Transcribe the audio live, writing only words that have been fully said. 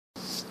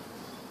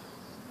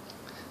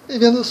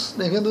Bem-vindos,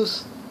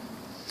 bem-vindos.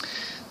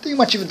 Tem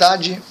uma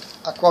atividade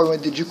a qual eu me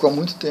dedico há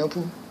muito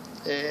tempo,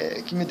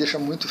 que me deixa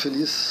muito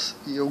feliz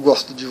e eu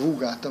gosto de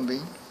divulgar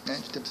também, né?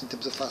 De tempos em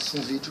tempos eu faço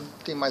um vídeo,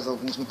 tem mais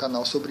alguns no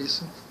canal sobre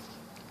isso,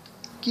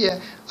 que é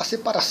a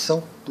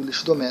separação do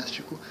lixo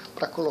doméstico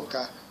para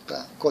colocar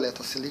para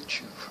coleta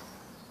seletiva.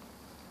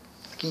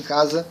 Aqui em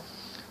casa,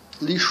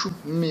 lixo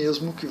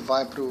mesmo que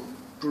vai para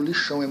o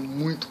lixão é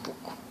muito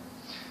pouco.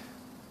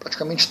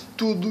 Praticamente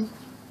tudo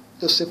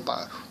eu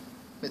separo.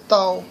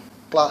 Metal,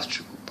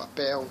 plástico,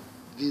 papel,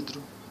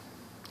 vidro,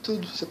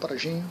 tudo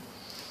separadinho.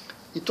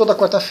 E toda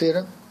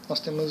quarta-feira nós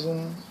temos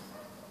um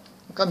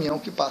caminhão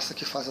que passa,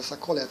 que faz essa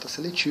coleta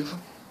seletiva,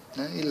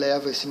 né, e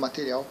leva esse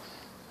material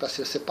para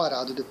ser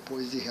separado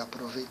depois e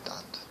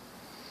reaproveitado.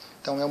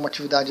 Então é uma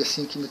atividade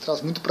assim que me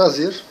traz muito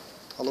prazer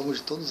ao longo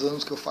de todos os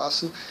anos que eu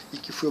faço e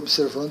que fui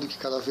observando que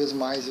cada vez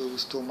mais eu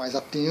estou mais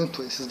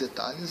atento a esses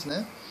detalhes,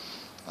 né?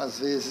 Às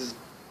vezes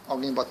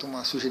alguém bota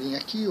uma sujeirinha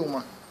aqui ou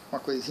uma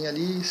coisinha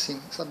ali, sem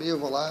saber, eu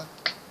vou lá,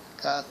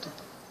 cato,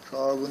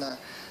 jogo na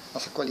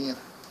sacolinha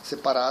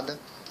separada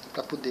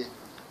para poder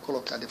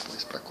colocar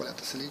depois para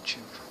coleta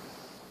seletiva.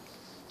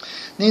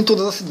 Nem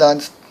todas as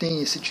cidades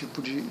têm esse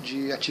tipo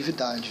de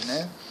atividade,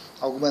 né?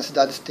 Algumas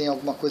cidades têm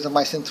alguma coisa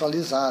mais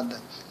centralizada.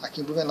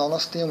 Aqui em Blumenau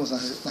nós temos,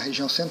 na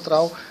região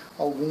central,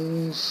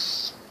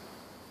 alguns...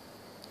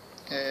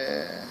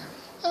 É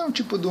um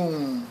tipo de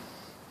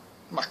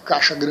uma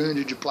caixa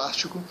grande de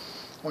plástico,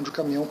 onde o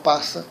caminhão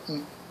passa,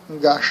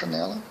 engacha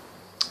nela,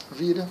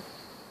 vira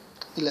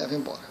e leva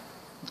embora.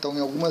 Então,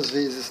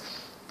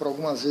 por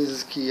algumas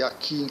vezes que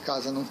aqui em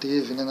casa não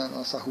teve, né, na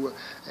nossa rua,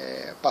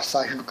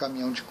 passagem do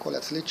caminhão de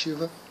coleta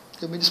seletiva,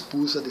 eu me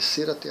dispus a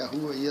descer até a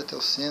rua, ir até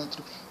o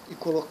centro e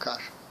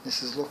colocar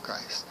nesses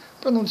locais,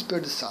 para não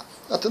desperdiçar.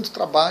 Dá tanto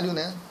trabalho,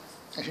 né,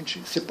 a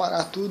gente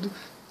separar tudo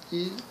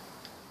e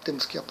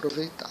temos que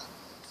aproveitar.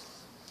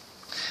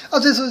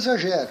 Às vezes eu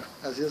exagero.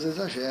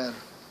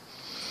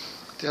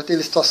 Já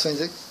teve situações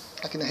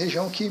aqui na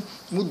região que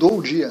mudou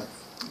o dia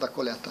da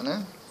coleta,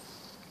 né?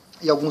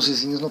 E alguns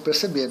vizinhos não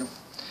perceberam.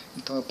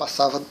 Então eu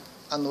passava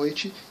à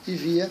noite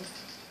e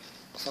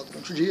passava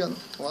durante o dia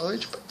ou à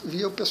noite,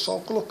 via o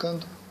pessoal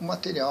colocando o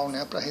material,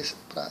 né, para ser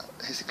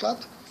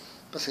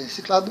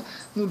reciclado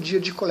no dia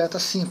de coleta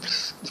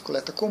simples, de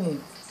coleta comum.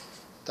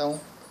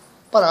 Então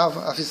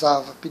parava,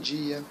 avisava,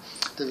 pedia.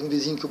 Teve um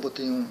vizinho que eu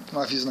botei um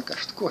aviso na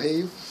caixa do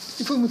correio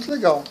e foi muito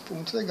legal,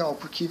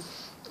 porque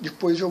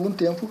depois de algum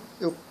tempo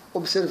eu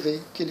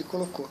observei que ele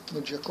colocou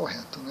no dia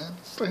correto, né?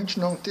 Para a gente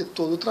não ter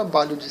todo o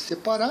trabalho de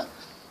separar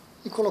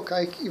e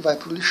colocar e vai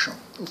para o lixão,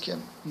 o que é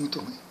muito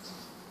ruim.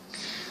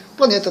 O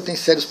planeta tem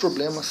sérios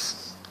problemas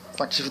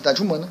com a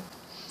atividade humana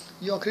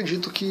e eu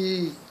acredito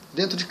que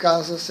dentro de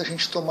casa, se a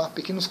gente tomar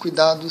pequenos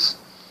cuidados,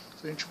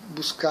 se a gente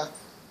buscar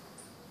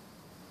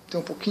ter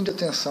um pouquinho de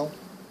atenção,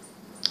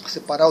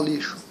 separar o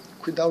lixo,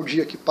 cuidar o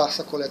dia que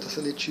passa a coleta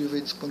seletiva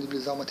e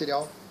disponibilizar o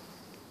material,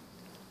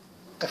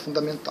 é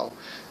fundamental.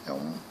 É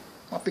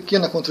uma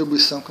pequena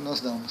contribuição que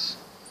nós damos.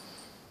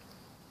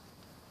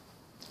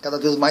 Cada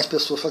vez mais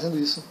pessoas fazendo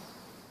isso,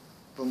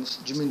 vamos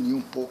diminuir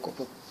um pouco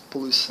a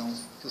poluição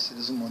que os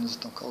seres humanos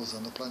estão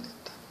causando ao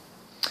planeta.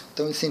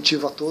 Então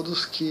incentivo a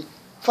todos que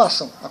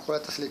façam a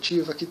coleta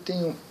seletiva, que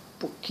tenham um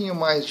pouquinho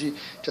mais de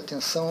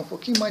atenção, um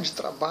pouquinho mais de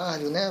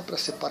trabalho, né, para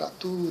separar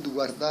tudo,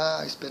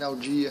 guardar, esperar o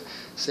dia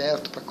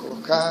certo para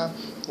colocar,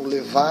 ou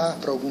levar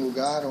para algum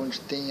lugar onde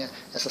tenha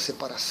essa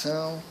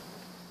separação.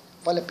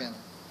 Vale a pena,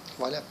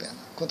 vale a pena.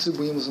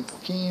 Contribuímos um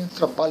pouquinho,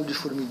 trabalho de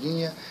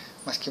formiguinha,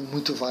 mas que é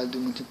muito válido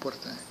e muito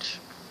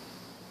importante.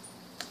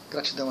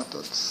 Gratidão a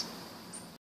todos.